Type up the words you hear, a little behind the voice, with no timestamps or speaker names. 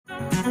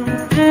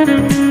It's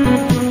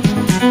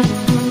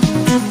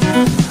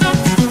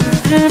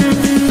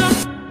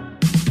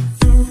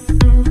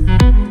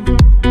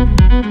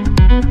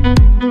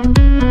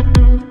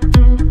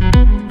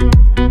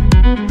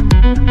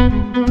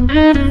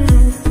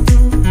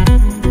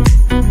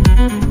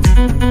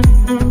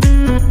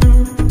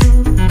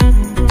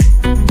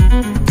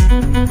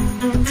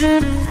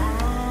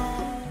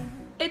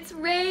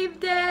rave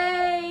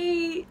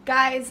day!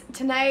 Guys,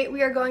 tonight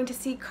we are going to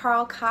see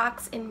Carl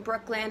Cox in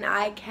Brooklyn.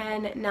 I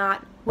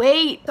cannot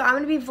wait. So I'm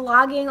going to be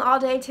vlogging all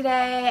day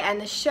today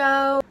and the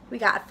show. We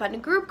got a fun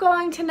group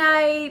going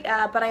tonight,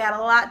 but I got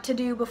a lot to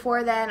do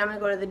before then. I'm going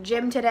to go to the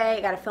gym today.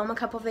 I got to film a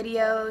couple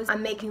videos.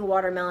 I'm making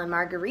watermelon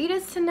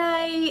margaritas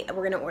tonight.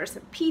 We're going to order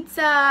some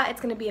pizza.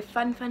 It's going to be a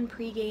fun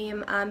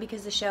pregame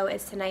because the show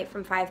is tonight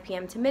from 5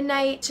 p.m. to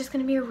midnight. It's just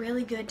going to be a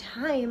really good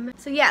time.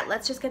 So yeah,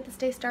 let's just get this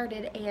day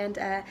started, and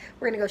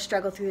we're going to go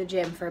struggle through the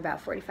gym for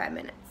about 45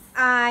 minutes.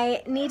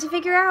 I need to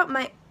figure out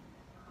my...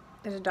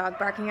 There's a dog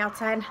barking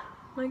outside.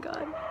 Oh my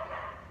god.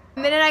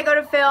 The minute I go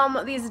to film,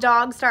 these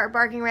dogs start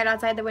barking right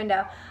outside the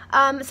window.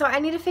 So I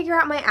need to figure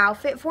out my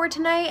outfit for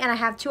tonight, and I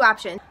have two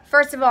options.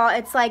 First of all,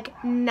 it's like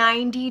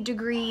 90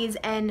 degrees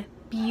and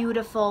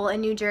beautiful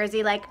in New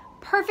Jersey. Like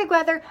perfect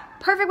weather,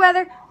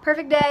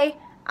 perfect day.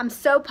 I'm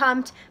so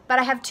pumped, but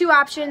I have two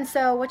options,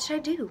 so what should I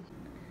do?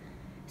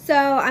 So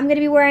I'm going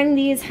to be wearing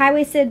these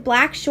high-waisted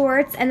black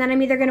shorts, and then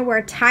I'm either going to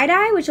wear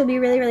tie-dye, which will be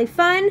really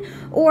fun,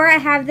 or I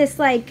have this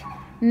like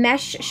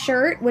mesh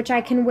shirt, which I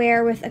can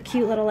wear with a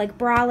cute little like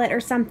bralette or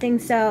something.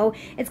 So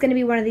it's going to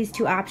be one of these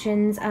two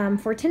options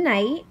for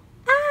tonight.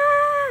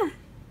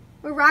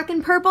 We're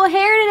rocking purple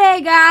hair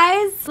today,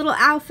 guys. Little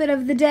outfit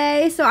of the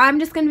day. So I'm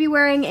just going to be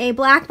wearing a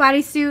black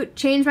bodysuit.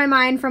 Change my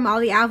mind from all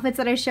the outfits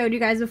that I showed you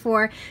guys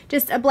before.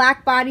 Just a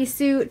black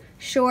bodysuit,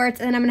 shorts,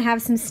 and I'm going to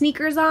have some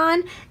sneakers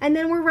on. And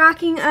then we're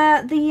rocking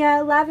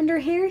the lavender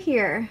hair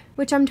here,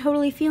 which I'm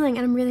totally feeling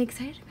and I'm really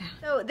excited about.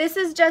 So this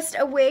is just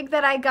a wig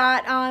that I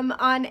got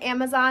on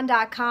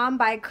Amazon.com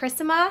by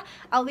Chrisima.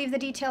 I'll leave the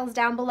details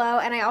down below,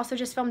 and I also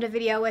just filmed a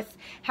video with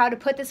how to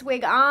put this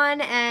wig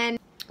on, and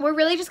we're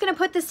really just going to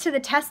put this to the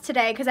test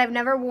today because I've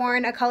never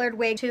worn a colored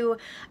wig to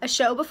a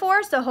show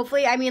before. So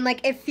hopefully, I mean,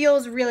 like, it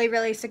feels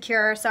really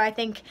secure. So I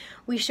think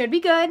we should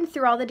be good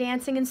through all the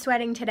dancing and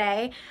sweating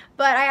today.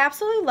 But I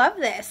absolutely love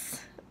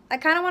this. I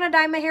kind of want to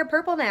dye my hair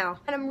purple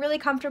now. And I'm really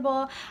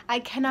comfortable. I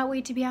cannot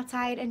wait to be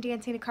outside and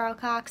dancing to Carl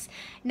Cox.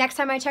 Next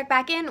time I check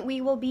back in, we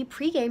will be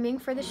pre-gaming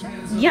for the show.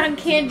 Young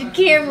candid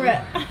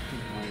camera.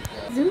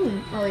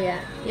 Zoom. Oh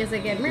yeah. Yes, I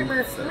get.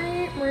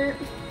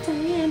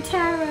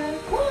 Tara.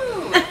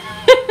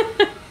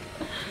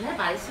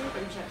 Bodysuit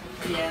or check?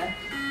 Yeah.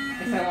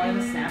 If I wanted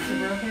the snaps are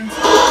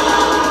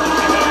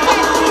broken.